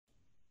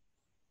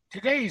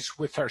Today's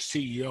with our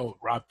CEO,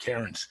 Rob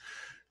Cairns,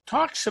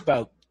 talks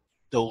about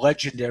the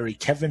legendary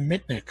Kevin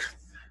Mitnick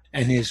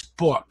and his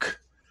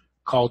book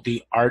called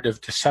The Art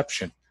of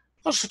Deception.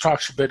 Also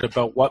talks a bit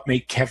about what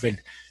made Kevin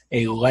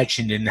a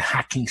legend in the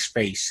hacking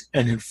space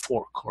and in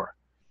Fortcore.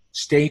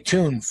 Stay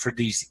tuned for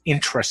these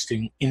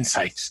interesting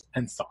insights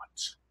and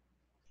thoughts.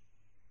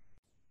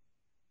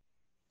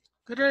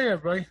 Good day,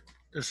 everybody.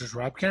 This is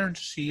Rob Cairns,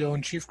 CEO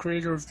and Chief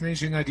Creator of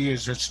Amazing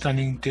Ideas at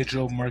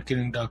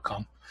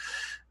StunningDigitalMarketing.com.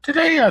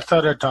 Today, I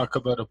thought I'd talk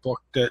about a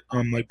book that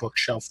on my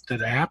bookshelf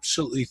that I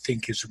absolutely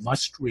think is a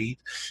must-read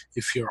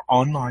if you're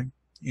online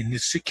in the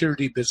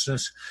security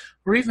business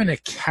or even a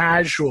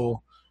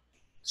casual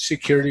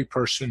security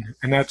person,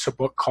 and that's a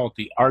book called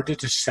The Art of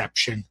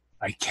Deception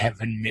by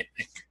Kevin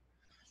Mitnick.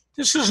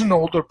 This is an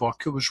older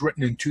book. It was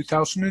written in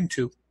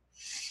 2002,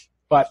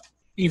 but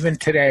even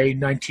today,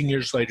 19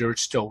 years later,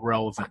 it's still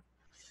relevant.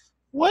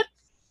 What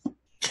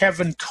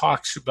Kevin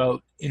talks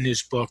about in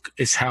his book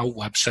is how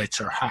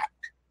websites are hacked.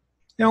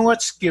 Now,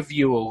 let's give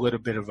you a little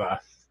bit of a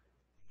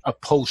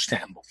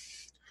postamble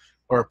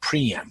or a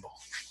preamble.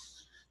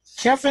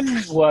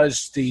 Kevin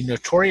was the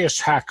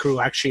notorious hacker who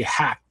actually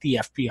hacked the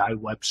FBI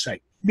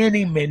website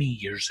many, many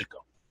years ago.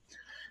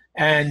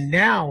 And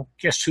now,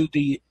 guess who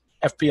the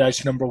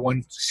FBI's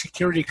 #1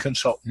 security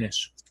consultant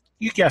is?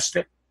 You guessed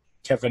it,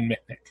 Kevin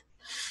Mitnick.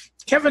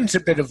 Kevin's a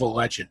bit of a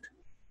legend.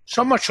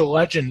 So much a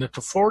legend that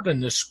the foreword in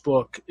this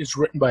book is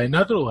written by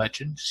another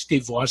legend,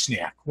 Steve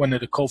Wozniak, one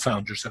of the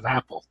co-founders of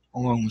Apple,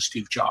 along with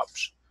Steve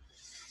Jobs.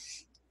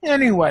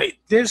 Anyway,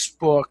 this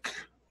book,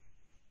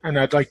 and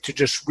I'd like to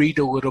just read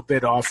a little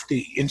bit off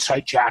the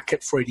inside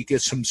jacket for you to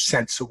get some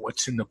sense of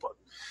what's in the book.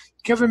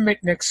 Kevin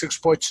Mitnick's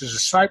exploits as a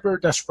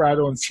cyber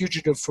desperado and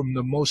fugitive from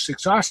the most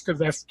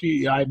exhaustive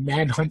FBI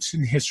manhunts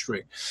in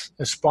history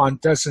has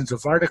spawned dozens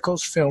of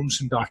articles, films,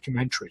 and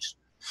documentaries.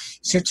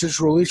 Since his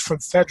release from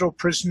federal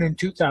prison in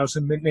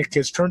 2000, Mitnick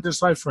has turned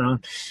his life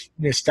around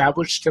and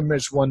established him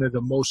as one of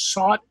the most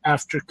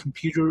sought-after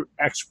computer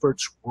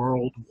experts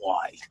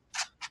worldwide.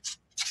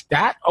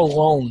 That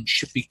alone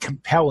should be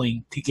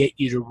compelling to get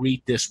you to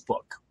read this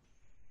book.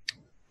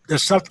 The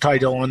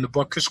subtitle on the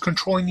book is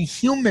Controlling the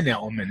Human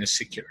Element of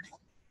Security.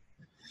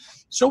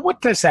 So what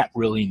does that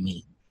really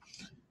mean?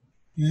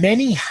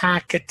 Many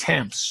hack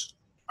attempts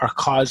are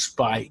caused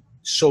by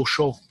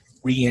social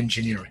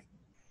re-engineering.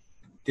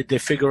 Did they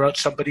figure out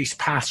somebody's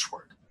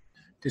password?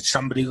 Did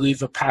somebody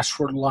leave a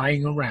password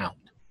lying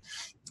around?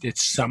 Did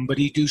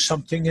somebody do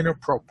something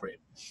inappropriate?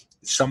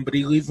 Did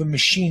somebody leave a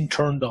machine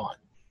turned on?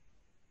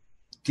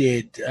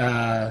 Did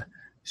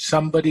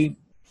somebody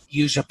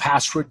use a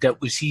password that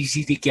was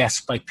easy to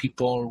guess by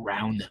people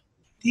around them?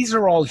 These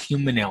are all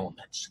human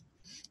elements.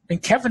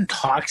 And Kevin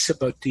talks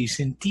about these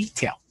in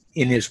detail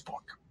in his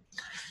book.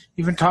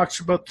 He even talks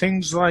about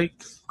things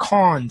like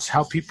cons,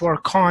 how people are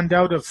conned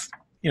out of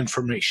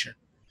information,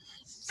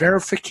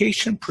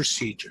 verification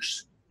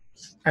procedures,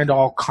 and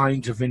all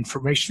kinds of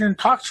information, and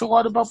talks a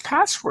lot about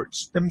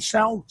passwords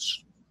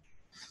themselves.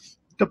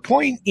 The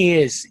point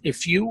is,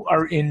 if you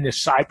are in the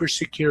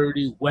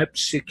cybersecurity, web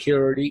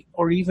security,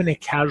 or even a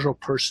casual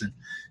person,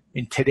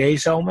 in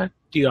today's element,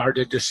 The Art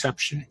of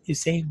Deception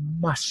is a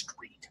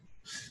must-read.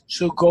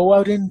 So go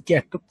out and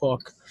get the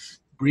book,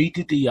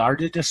 read The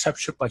Art of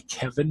Deception by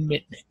Kevin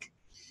Mitnick.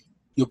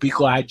 You'll be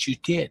glad you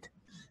did.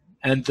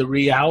 And the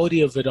reality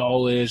of it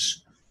all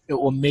is, it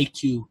will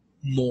make you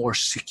more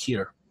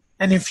secure.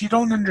 And if you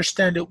don't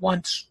understand it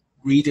once,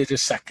 read it a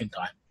second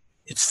time.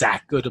 It's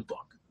that good a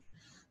book.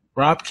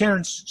 Rob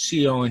Cairns,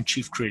 CEO and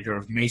Chief Creator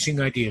of Amazing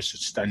Ideas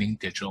at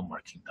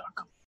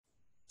StunningDigitalMarketing.com.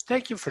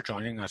 Thank you for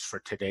joining us for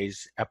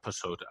today's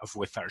episode of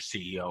With Our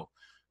CEO,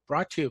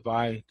 brought to you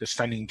by the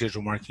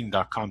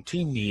StunningDigitalMarketing.com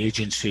team, the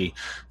agency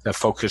that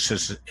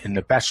focuses in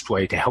the best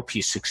way to help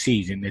you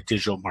succeed in the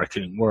digital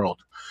marketing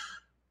world.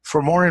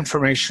 For more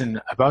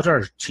information about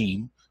our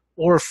team,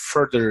 or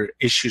further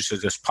issues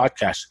of this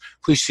podcast,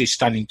 please see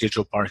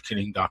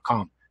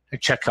StunningDigitalMarketing.com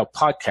and check out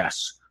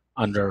podcasts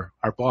under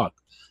our blog.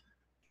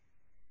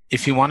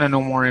 If you want to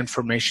know more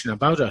information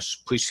about us,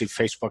 please see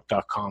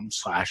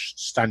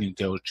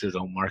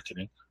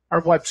Facebook.com/StunningDigitalMarketing,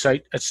 our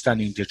website at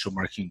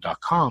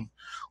StunningDigitalMarketing.com,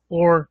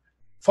 or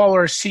follow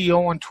our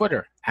CEO on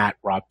Twitter at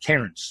Rob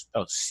Cairns,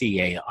 spelled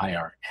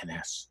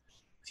Cairns.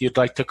 If you'd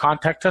like to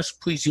contact us,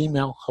 please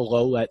email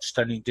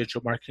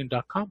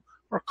hello@StunningDigitalMarketing.com,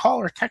 or call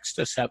or text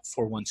us at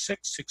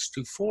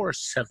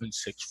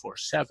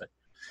 416-624-7647.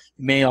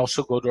 You may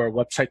also go to our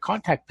website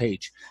contact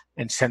page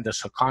and send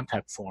us a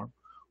contact form,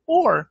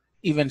 or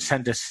even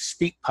send us a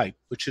speak pipe,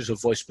 which is a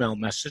voicemail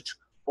message,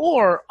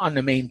 or on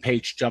the main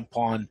page, jump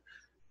on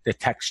the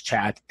text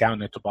chat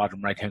down at the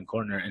bottom right-hand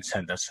corner and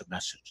send us a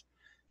message.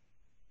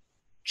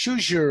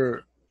 Choose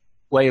your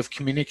way of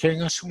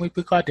communicating us, and we'd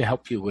be glad to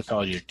help you with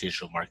all your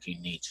digital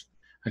marketing needs.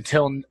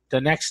 Until the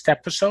next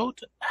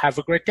episode, have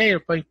a great day,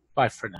 everybody. Bye for now.